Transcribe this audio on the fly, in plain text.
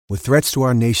With threats to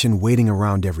our nation waiting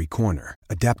around every corner,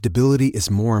 adaptability is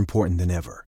more important than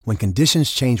ever. When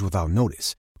conditions change without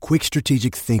notice, quick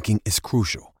strategic thinking is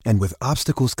crucial. And with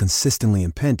obstacles consistently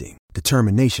impending,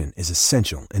 determination is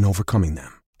essential in overcoming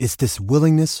them. It's this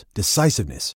willingness,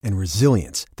 decisiveness, and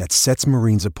resilience that sets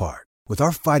Marines apart. With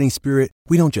our fighting spirit,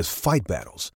 we don't just fight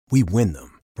battles, we win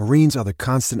them. Marines are the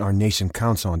constant our nation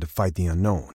counts on to fight the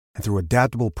unknown. And through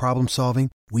adaptable problem solving,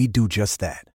 we do just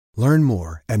that. Learn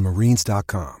more at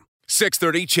marines.com.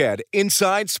 630 CHED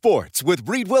Inside Sports with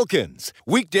Reed Wilkins.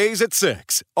 Weekdays at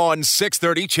 6 on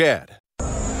 630 CHED.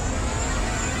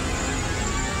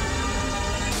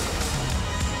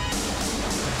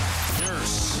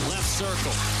 Nurse, left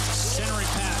circle,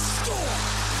 centering pass.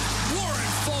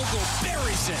 Warren Fogle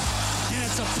buries it. And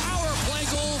it's a power play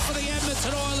goal for the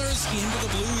Edmonton Oilers. Into the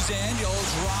Blues end. He'll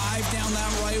drive down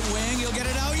that right wing. He'll get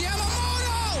it out.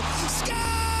 Yamamoto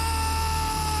scores!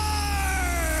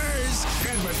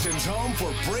 Edmonton's home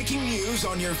for breaking news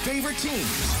on your favorite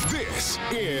teams. This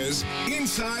is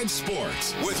Inside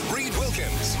Sports with Reed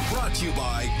Wilkins. Brought to you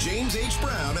by James H.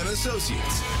 Brown and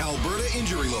Associates, Alberta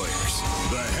Injury Lawyers,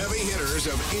 the heavy hitters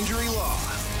of injury law.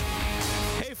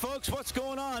 Hey folks, what's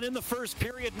going on? In the first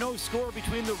period, no score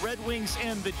between the Red Wings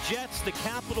and the Jets. The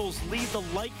Capitals lead the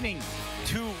Lightning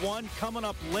 2-1. Coming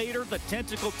up later, the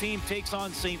Tentacle team takes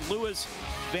on St. Louis,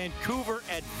 Vancouver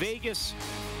at Vegas,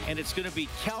 and it's going to be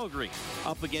Calgary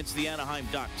up against the Anaheim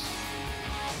Ducks.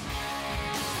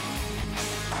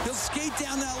 He'll skate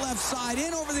down that left side,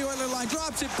 in over the Oiler line,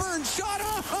 drops it, Burns, shot,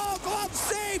 oh, glove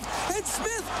saved, and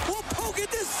Smith will poke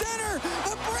it to center,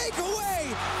 a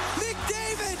breakaway,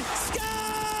 McDavid scores!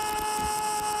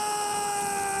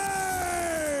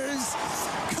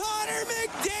 Connor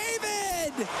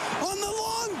McDavid on the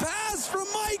long pass from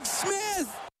Mike Smith.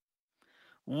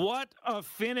 What a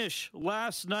finish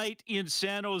last night in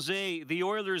San Jose. The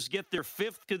Oilers get their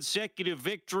fifth consecutive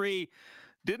victory.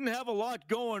 Didn't have a lot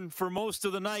going for most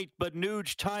of the night, but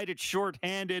Nuge tied it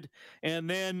shorthanded, and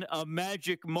then a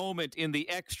magic moment in the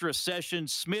extra session.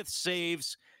 Smith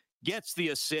saves, gets the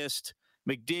assist.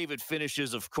 McDavid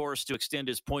finishes, of course, to extend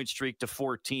his point streak to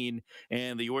 14,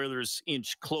 and the Oilers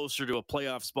inch closer to a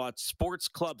playoff spot. Sports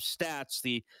Club Stats,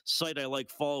 the site I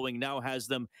like following, now has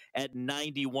them at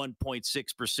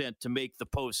 91.6% to make the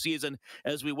postseason.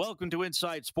 As we welcome to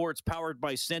Inside Sports, powered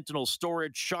by Sentinel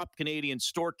Storage. Shop Canadian,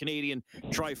 store Canadian.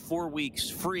 Try 4 weeks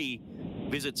free.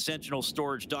 Visit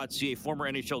sentinelstorage.ca. Former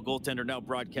NHL goaltender, now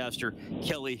broadcaster,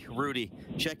 Kelly Hrudey.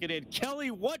 Check it in.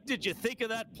 Kelly, what did you think of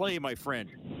that play, my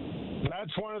friend?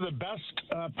 That's one of the best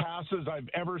passes I've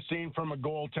ever seen from a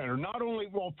goaltender. Not only,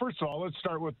 well, first of all, let's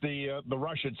start with the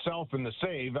rush itself and the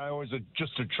save. That was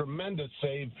just a tremendous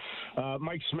save.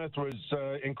 Mike Smith was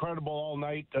incredible all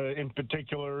night, in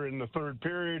particular in the third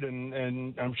period,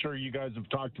 and I'm sure you guys have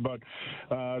talked about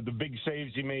the big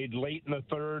saves he made late in the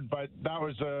third, but that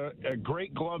was a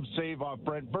great glove save off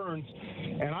Brent Burns,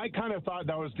 and I kind of thought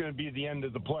that was going to be the end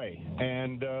of the play,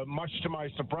 and much to my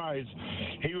surprise,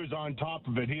 he was on top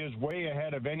of it. He is way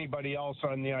ahead of anybody else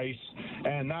on the ice,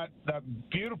 and that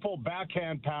beautiful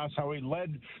backhand pass, how he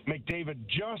led McDavid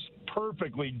just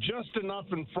perfectly, just enough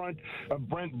in front of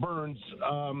Brent Burns,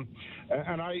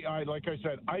 and I like I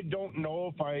said, I don't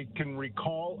know if I can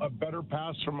recall a better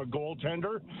pass from a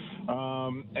goaltender,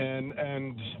 and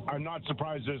I'm not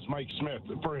surprised it's Mike Smith.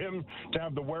 For him to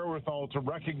have the wherewithal to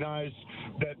recognize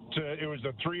that it was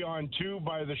a 3-on-2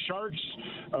 by the Sharks,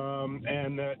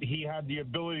 and that he had the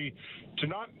ability to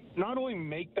not only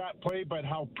make that play, but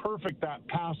how perfect that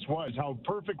pass was, how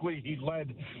perfectly he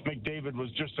led McDavid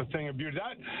was just a thing of beauty.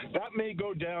 That may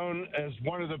go down as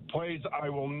one of the plays I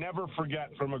will never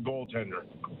forget from a goaltender.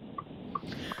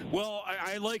 Well,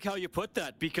 I like how you put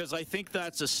that, because I think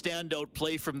that's a standout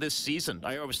play from this season.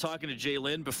 I was talking to Jay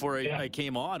Lynn before I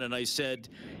came on, and I said,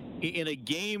 in a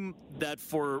game that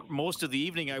for most of the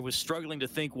evening I was struggling to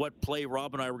think what play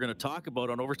Rob and I were going to talk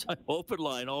about on Overtime Open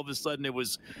Line, all of a sudden it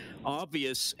was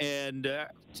obvious, and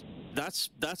that's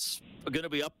going to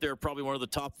be up there, probably one of the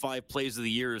top 5 plays of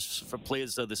the years for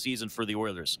plays of the season for the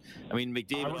Oilers. I mean,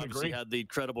 McDavid obviously had the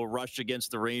incredible rush against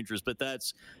the Rangers, but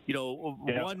that's,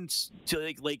 one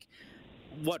to like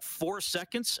what, 4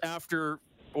 seconds after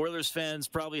Oilers fans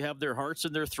probably have their hearts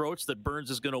in their throats that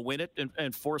Burns is going to win it,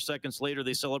 and 4 seconds later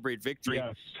they celebrate victory.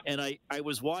 Yes. And I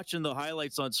was watching the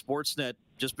highlights on Sportsnet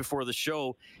just before the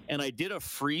show, and I did a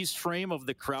freeze frame of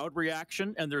the crowd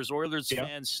reaction, and there's Oilers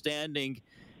fans standing,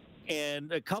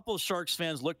 and a couple of Sharks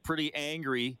fans looked pretty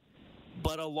angry,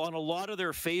 but on a lot of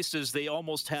their faces they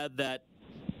almost had that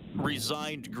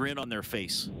resigned grin on their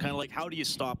face, kind of like, how do you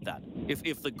stop that?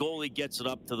 If the goalie gets it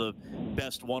up to the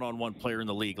best one-on-one player in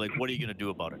the league, like, what are you going to do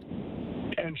about it?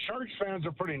 and Sharks fans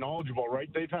are pretty knowledgeable, right?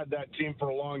 They've had that team for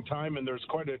a long time, and there's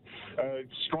quite a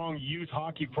strong youth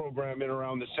hockey program in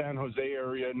around the San Jose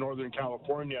area in Northern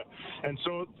California. And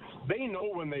so they know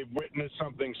when they've witnessed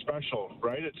something special,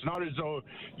 right? It's not as though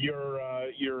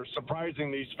you're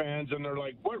surprising these fans and they're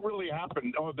like, what really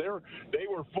happened? Oh, they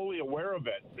were fully aware of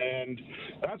it. And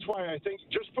that's why I think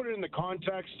just put it in the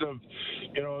context of,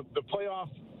 the playoff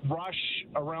rush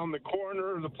around the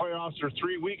corner. The playoffs are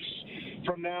 3 weeks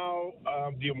from now.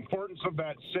 The importance of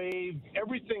that save,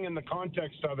 everything in the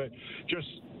context of it just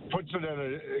puts it at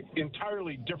an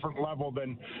entirely different level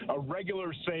than a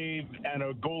regular save and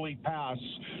a goalie pass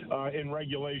in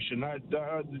regulation.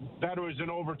 That was in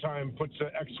overtime, puts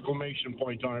an exclamation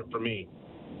point on it for me.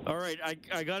 All right,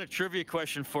 I got a trivia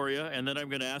question for you, and then I'm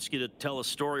going to ask you to tell a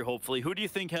story, hopefully. Who do you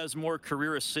think has more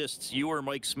career assists, you or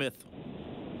Mike Smith?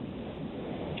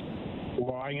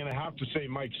 Well, I'm going to have to say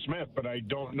Mike Smith, but I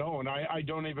don't know, and I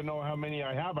don't even know how many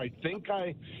I have. I think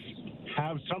I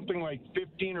have something like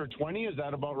 15 or 20. Is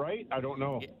that about right? I don't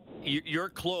know. You're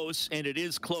close, and it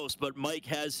is close, but Mike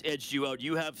has edged you out.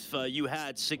 You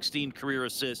had 16 career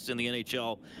assists in the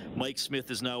NHL. Mike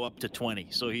Smith is now up to 20,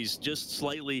 so he's just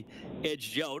slightly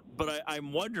edged you out. But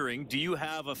I'm wondering, do you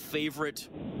have a favorite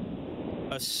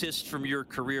assist from your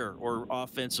career or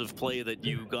offensive play that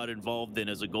you got involved in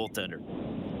as a goaltender?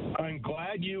 I'm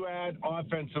glad you add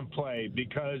offensive play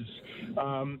because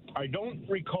I don't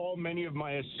recall many of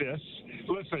my assists.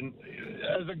 Listen,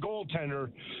 as a goaltender,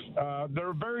 there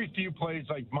are very few plays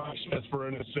like Mike Smith for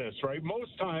an assist, right?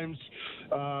 Most times,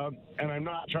 and I'm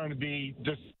not trying to be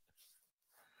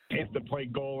hit the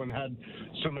plate goal and had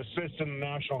some assists in the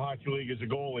National Hockey League as a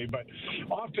goalie, but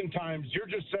oftentimes you're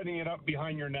just setting it up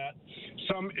behind your net.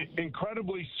 Some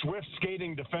incredibly swift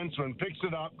skating defenseman picks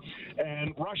it up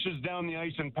and rushes down the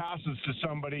ice and passes to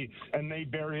somebody, and they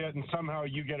bury it, and somehow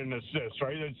you get an assist,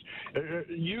 right?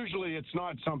 Usually it's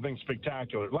not something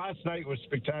spectacular. Last night was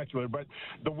spectacular, but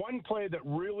the one play that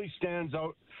really stands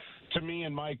out to me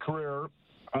in my career,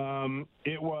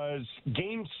 it was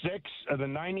Game 6 of the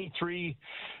 93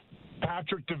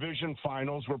 Patrick Division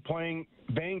Finals. We're playing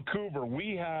Vancouver.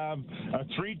 We have a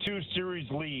 3-2 series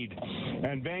lead,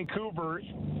 and Vancouver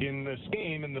in this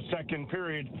game in the second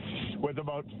period with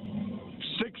about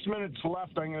 6 minutes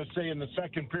left, I'm going to say, in the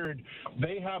second period,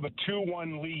 they have a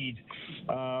 2-1 lead.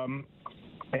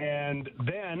 And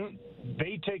then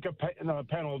they take a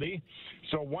penalty.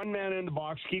 So one man in the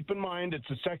box. Keep in mind, it's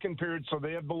the second period, so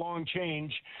they have the long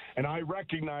change, and I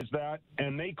recognize that.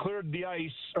 And they cleared the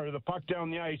ice, or the puck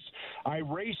down the ice. I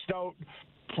raced out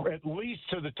at least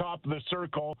to the top of the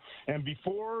circle, and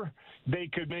before they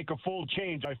could make a full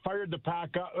change, I fired the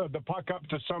puck up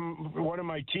to one of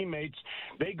my teammates.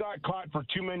 They got caught for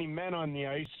too many men on the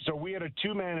ice, so we had a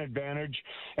two-man advantage,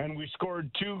 and we scored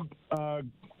two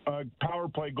power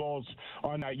play goals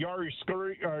on that. Yari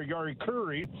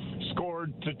Curry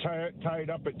scored to tie it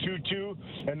up at 2-2,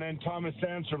 and then Thomas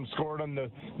Sandstrom scored on the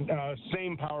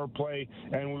same power play,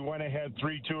 and we went ahead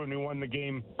 3-2, and we won the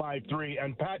game 5-3.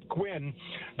 And Pat Quinn,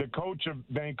 the coach of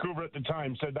Vancouver at the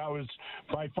time, said that was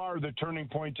by far the turning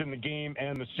point in the game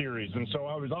and the series. And so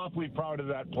I was awfully proud of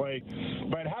that play.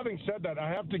 But having said that, I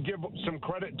have to give some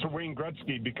credit to Wayne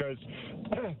Gretzky, because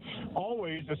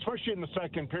always, especially in the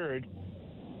second period,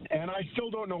 and I still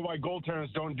don't know why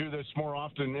goaltenders don't do this more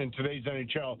often in today's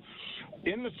NHL.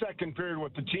 In the second period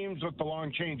with the teams with the long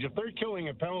change, if they're killing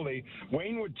a penalty,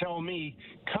 Wayne would tell me,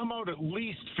 come out at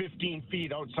least 15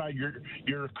 feet outside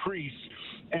your crease,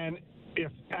 and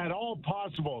if at all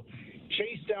possible,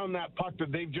 chase down that puck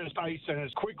that they've just iced, and as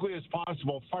quickly as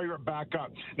possible, fire it back up.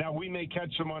 Now, we may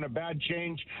catch them on a bad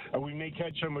change, or we may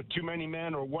catch them with too many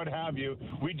men, or what have you.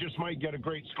 We just might get a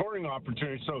great scoring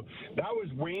opportunity. So that was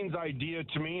Wayne's idea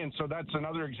to me, and so that's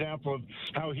another example of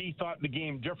how he thought the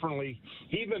game differently.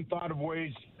 He even thought of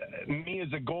ways me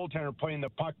as a goaltender playing the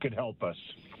puck could help us.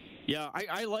 Yeah,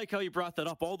 I like how you brought that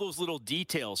up. All those little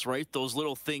details, right? Those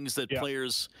little things that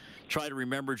players try to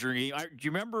remember during a game. Do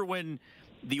you remember when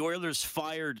the Oilers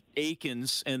fired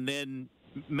Aikens, and then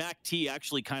Mac T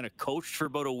actually kind of coached for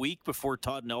about a week before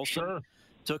Todd Nelson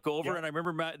took over? And I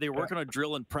remember they were working on a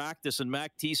drill in practice, and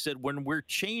Mac T said, when we're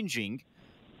changing,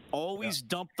 always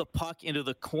dump the puck into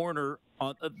the corner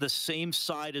on the same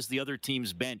side as the other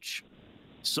team's bench.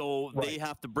 So they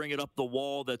have to bring it up the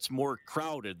wall that's more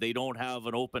crowded. They don't have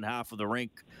an open half of the rink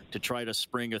to try to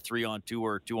spring a 3-on-2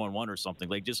 or 2-on-1 or something.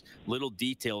 Like just little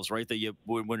details, right? That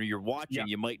when you're watching,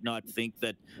 you might not think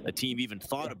that a team even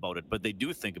thought about it, but they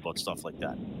do think about stuff like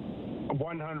that.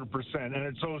 100%. And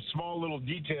it's those small little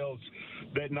details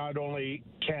that not only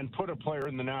can put a player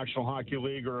in the National Hockey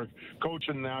League or a coach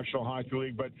in the National Hockey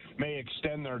League, but may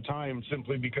extend their time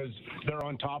simply because they're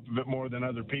on top of it more than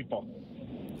other people.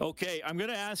 Okay, I'm going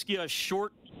to ask you a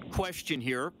short question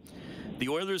here. The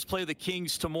Oilers play the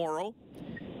Kings tomorrow.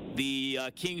 The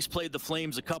Kings played the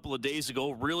Flames a couple of days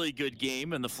ago. Really good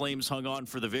game, and the Flames hung on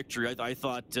for the victory. I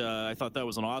thought that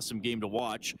was an awesome game to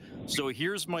watch. So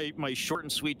here's my short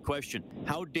and sweet question: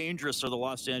 how dangerous are the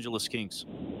Los Angeles Kings?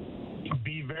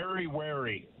 Be very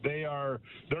wary. They're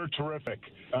terrific.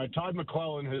 Todd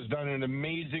McClellan has done an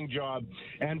amazing job,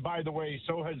 and by the way,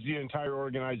 so has the entire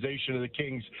organization of the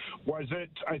Kings.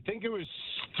 I think it was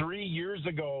 3 years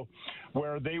ago,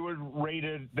 where they were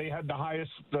rated. They had the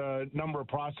highest number of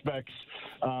prospects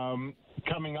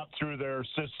coming up through their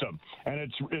system,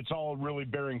 and it's all really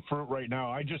bearing fruit right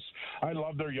now. I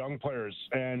love their young players,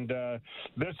 and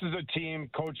this is a team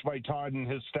coached by Todd and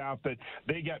his staff that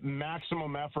they get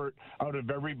maximum effort out of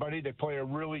everybody. They play a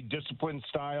really disciplined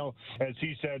style. As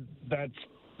he said, that's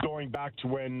going back to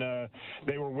when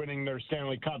they were winning their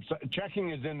Stanley Cups. Checking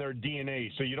is in their DNA,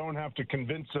 so you don't have to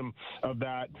convince them of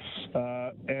that.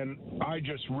 And I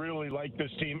just really like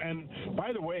this team. And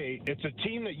by the way, it's a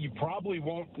team that you probably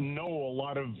won't know a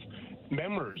lot of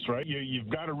members, right? You've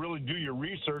got to really do your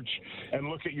research and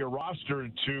look at your roster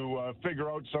to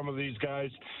figure out some of these guys.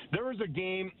 There was a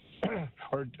game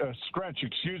or a stretch,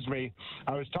 excuse me.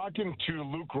 I was talking to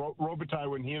Luc Robitaille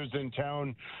when he was in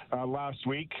town last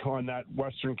week on that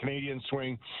Western Canadian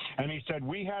swing, and he said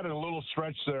we had a little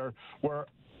stretch there where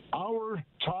our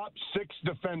top 6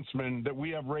 defensemen that we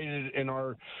have rated in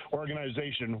our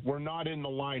organization were not in the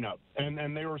lineup,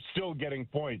 and they were still getting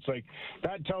points. Like,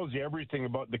 that tells you everything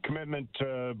about the commitment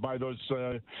by those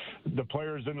the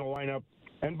players in the lineup.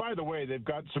 And by the way, they've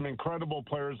got some incredible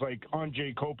players like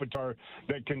Anze Kopitar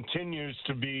that continues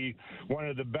to be one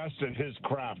of the best at his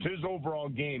craft. His overall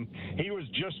game, he was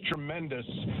just tremendous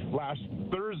last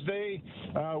Thursday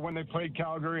when they played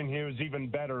Calgary, and he was even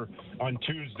better on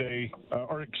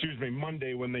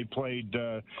Monday when they played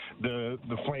the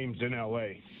Flames in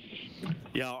L.A.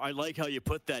 Yeah, I like how you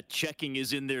put that. Checking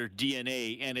is in their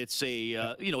DNA, and it's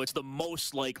it's the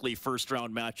most likely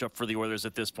first-round matchup for the Oilers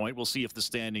at this point. We'll see if the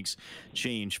standings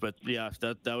change, but yeah,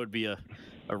 that would be a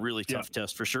really tough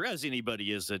test for sure, as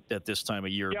anybody is at this time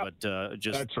of year. Yep. But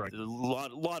just that's right. A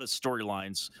lot of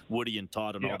storylines, Woody and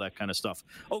Todd and all that kind of stuff.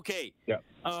 Okay. Yeah.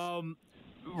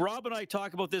 Rob and I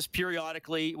talk about this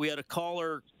periodically. We had a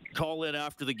caller call in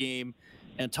after the game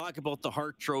and talk about the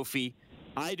Hart Trophy.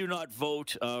 I do not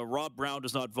vote. Rob Brown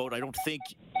does not vote. I don't think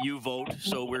you vote,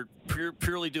 so we're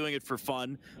purely doing it for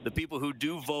fun. The people who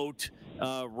do vote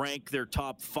rank their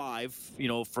top 5,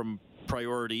 from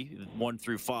priority 1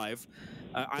 through 5.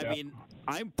 I mean,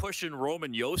 I'm pushing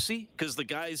Roman Josi because the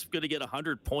guy's going to get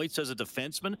 100 points as a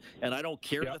defenseman, and I don't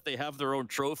care that they have their own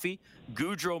trophy.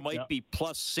 Gaudreau might be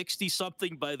plus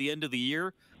 60-something by the end of the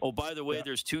year. Oh, by the way,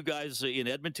 there's 2 guys in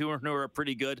Edmonton who are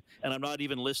pretty good, and I'm not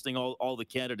even listing all the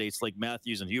candidates like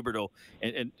Matthews and Huberdeau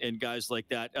and guys like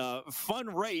that. Fun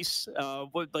race.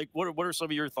 What are some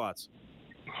of your thoughts?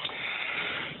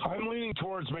 I'm leaning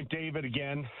towards McDavid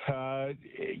again.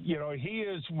 He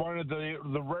is one of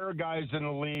the rare guys in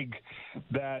the league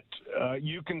that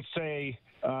you can say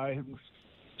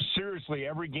seriously,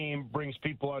 every game brings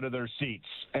people out of their seats.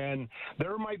 And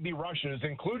there might be rushes,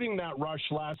 including that rush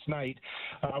last night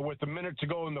with a minute to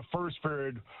go in the first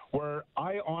period, where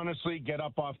I honestly get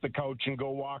up off the couch and go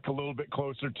walk a little bit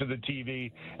closer to the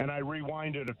TV, and I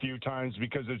rewind it a few times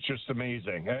because it's just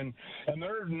amazing. And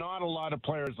there are not a lot of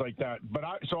players like that. But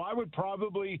I would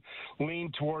probably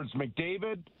lean towards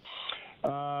McDavid.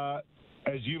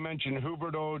 As you mentioned,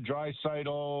 Huberdeau,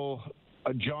 Draisaitl,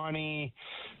 Johnny,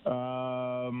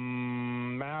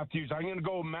 Matthews. I'm going to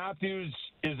go Matthews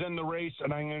is in the race,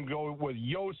 and I'm going to go with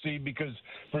Josi because,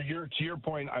 to your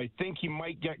point, I think he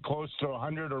might get close to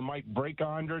 100 or might break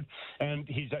 100, and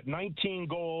he's at 19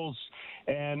 goals.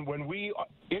 And when we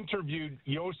interviewed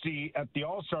Josi at the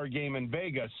All-Star game in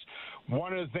Vegas,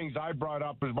 one of the things I brought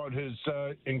up was about his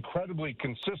incredibly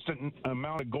consistent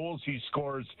amount of goals he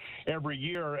scores every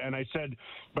year. And I said,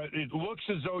 but it looks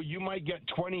as though you might get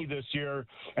 20 this year.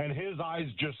 And his eyes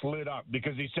just lit up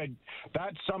because he said,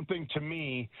 that's something to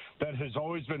me that has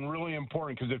always been really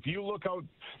important. Because if you look out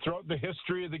throughout the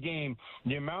history of the game,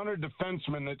 the amount of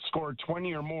defensemen that scored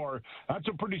 20 or more, that's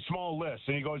a pretty small list.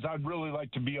 And he goes, I'd really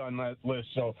like to be on that list.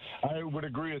 So I would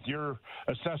agree with your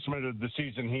assessment of the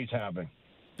season he's having.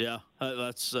 Yeah,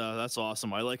 that's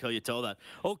awesome. I like how you tell that.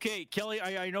 Okay, Kelly,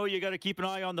 I know you got to keep an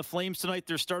eye on the Flames tonight.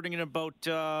 They're starting in about,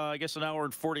 I guess, an hour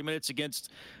and 40 minutes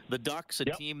against the Ducks, a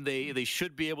team they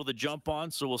should be able to jump on.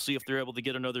 So we'll see if they're able to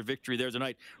get another victory there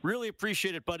tonight. Really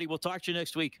appreciate it, buddy. We'll talk to you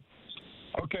next week.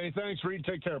 Okay, thanks, Reed.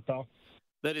 Take care, pal.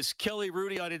 That is Kelly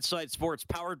Rudy on Inside Sports,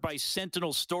 powered by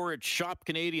Sentinel Storage. Shop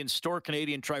Canadian, store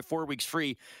Canadian. Try 4 weeks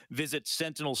free. Visit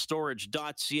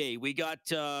sentinelstorage.ca. We got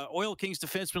Oil Kings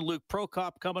defenseman Luke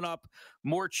Prokop coming up.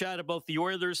 More chat about the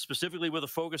Oilers, specifically with a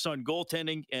focus on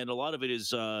goaltending, and a lot of it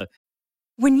is...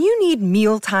 When you need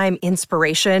mealtime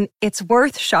inspiration, it's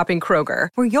worth shopping Kroger,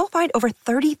 where you'll find over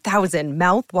 30,000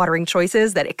 mouth-watering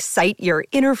choices that excite your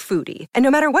inner foodie. And no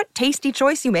matter what tasty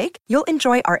choice you make, you'll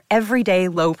enjoy our everyday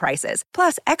low prices,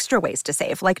 plus extra ways to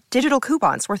save, like digital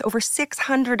coupons worth over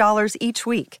 $600 each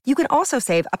week. You can also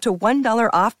save up to $1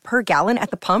 off per gallon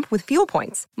at the pump with fuel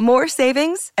points. More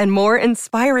savings and more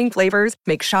inspiring flavors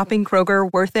make shopping Kroger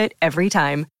worth it every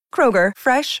time. Kroger,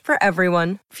 fresh for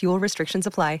everyone. Fuel restrictions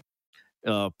apply.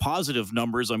 Positive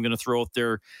numbers I'm going to throw out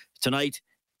there tonight.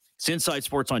 It's Inside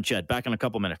Sports on Ched. Back in a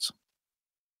couple minutes.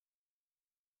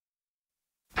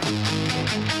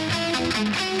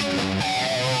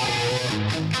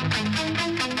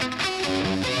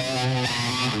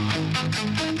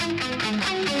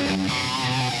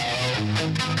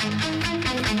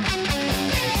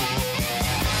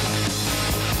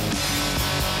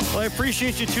 Well, I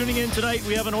appreciate you tuning in tonight.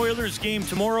 We have an Oilers game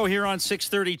tomorrow here on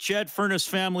 6:30. Ched, Furnace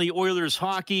Family Oilers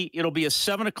Hockey. It'll be a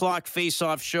 7 o'clock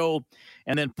face-off show,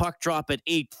 and then puck drop at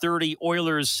 8:30.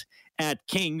 Oilers at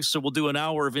Kings. So we'll do an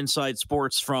hour of Inside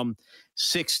Sports from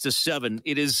 6 to 7.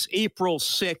 It is April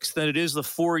 6th, and it is the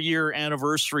 4-year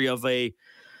anniversary of a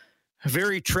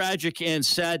very tragic and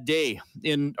sad day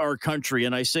in our country.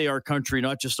 And I say our country,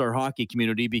 not just our hockey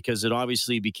community, because it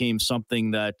obviously became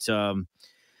something that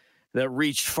that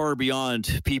reached far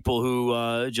beyond people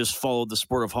who just followed the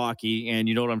sport of hockey. And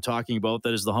you know what I'm talking about?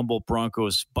 That is the Humboldt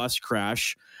Broncos bus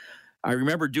crash. I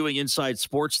remember doing Inside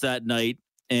Sports that night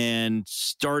and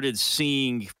started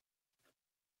seeing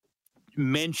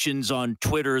mentions on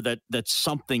Twitter that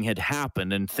something had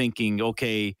happened, and thinking,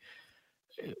 okay,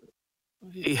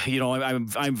 you know,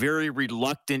 I'm very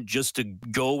reluctant just to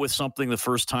go with something the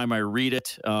first time I read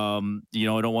it. You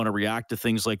know, I don't want to react to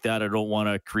things like that. I don't want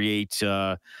to create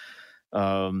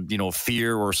you know,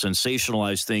 fear or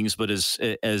sensationalize things. But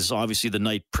as obviously the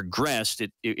night progressed,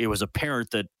 it was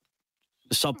apparent that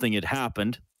something had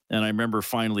happened. And I remember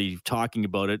finally talking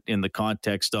about it in the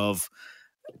context of,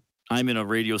 I'm in a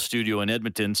radio studio in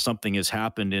Edmonton. Something has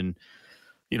happened in,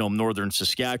 you know, northern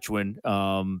Saskatchewan.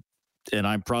 And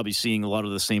I'm probably seeing a lot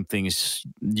of the same things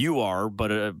you are,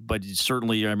 but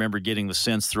certainly I remember getting the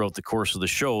sense throughout the course of the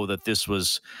show that this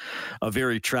was a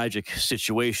very tragic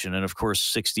situation. And of course,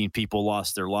 16 people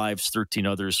lost their lives, 13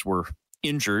 others were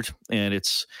injured, and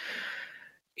it's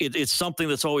something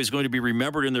that's always going to be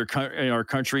remembered in our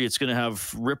country. It's going to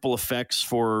have ripple effects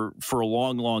for a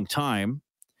long, long time.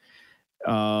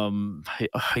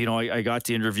 You know, I got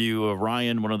to interview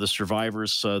Ryan, one of the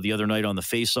survivors, the other night on the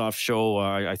Face-Off show.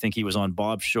 I think he was on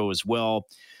Bob's show as well.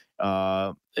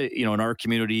 You know, in our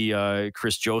community,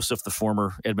 Chris Joseph, the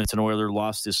former Edmonton Oiler,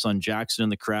 lost his son Jackson in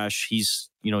the crash.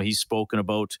 He's spoken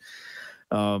about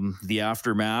the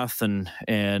aftermath and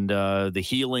the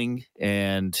healing,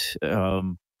 and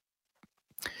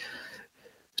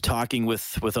talking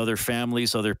with other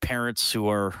families, other parents who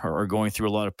are going through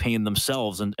a lot of pain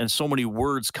themselves. And so many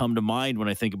words come to mind when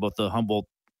I think about the Humboldt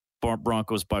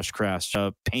Broncos bus crash,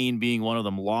 pain being one of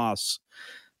them, loss,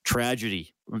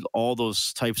 tragedy, all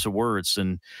those types of words.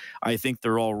 And I think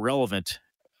they're all relevant.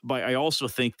 But I also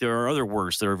think there are other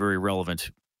words that are very relevant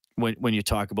when you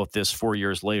talk about this 4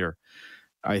 years later.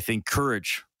 I think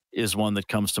courage is one that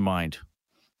comes to mind.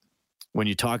 When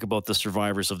you talk about the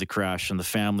survivors of the crash and the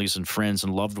families and friends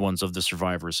and loved ones of the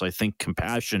survivors, I think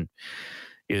compassion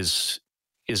is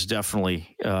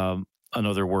definitely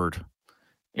another word.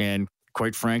 And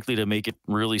quite frankly, to make it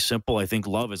really simple, I think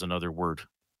love is another word.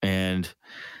 And,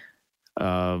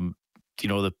 you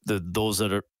know, those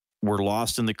that were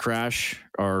lost in the crash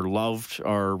are loved,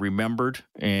 are remembered.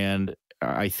 And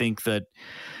I think that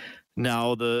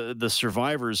now the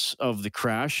survivors of the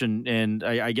crash, and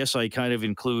I guess I kind of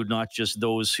include not just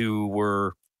those who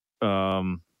were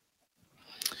in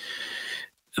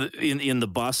the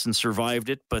bus and survived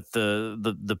it, but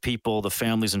the people, the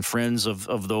families and friends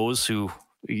of those who,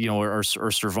 you know, are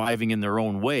surviving in their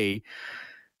own way.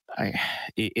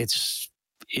 It's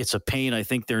a pain I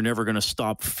think they're never going to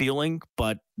stop feeling,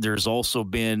 but there's also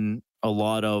been a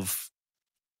lot of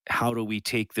how do we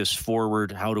take this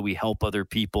forward? How do we help other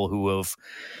people who have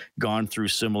gone through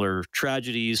similar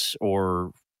tragedies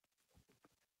or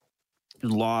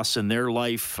loss in their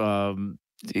life? Ryan,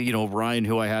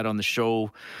 who I had on the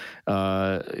show,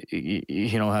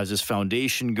 has this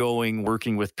foundation going,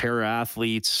 working with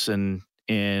para-athletes and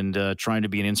trying to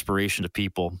be an inspiration to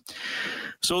people.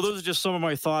 So those are just some of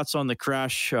my thoughts on the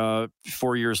crash 4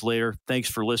 years later. Thanks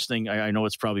for listening. I know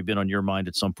it's probably been on your mind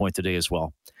at some point today as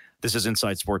well. This is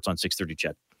Inside Sports on 630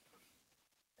 CHED.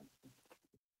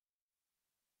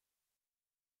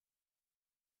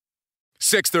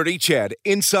 .630 CHED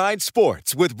Inside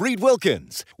Sports with Reed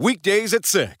Wilkins. Weekdays at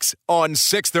 6 on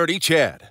 630 CHED.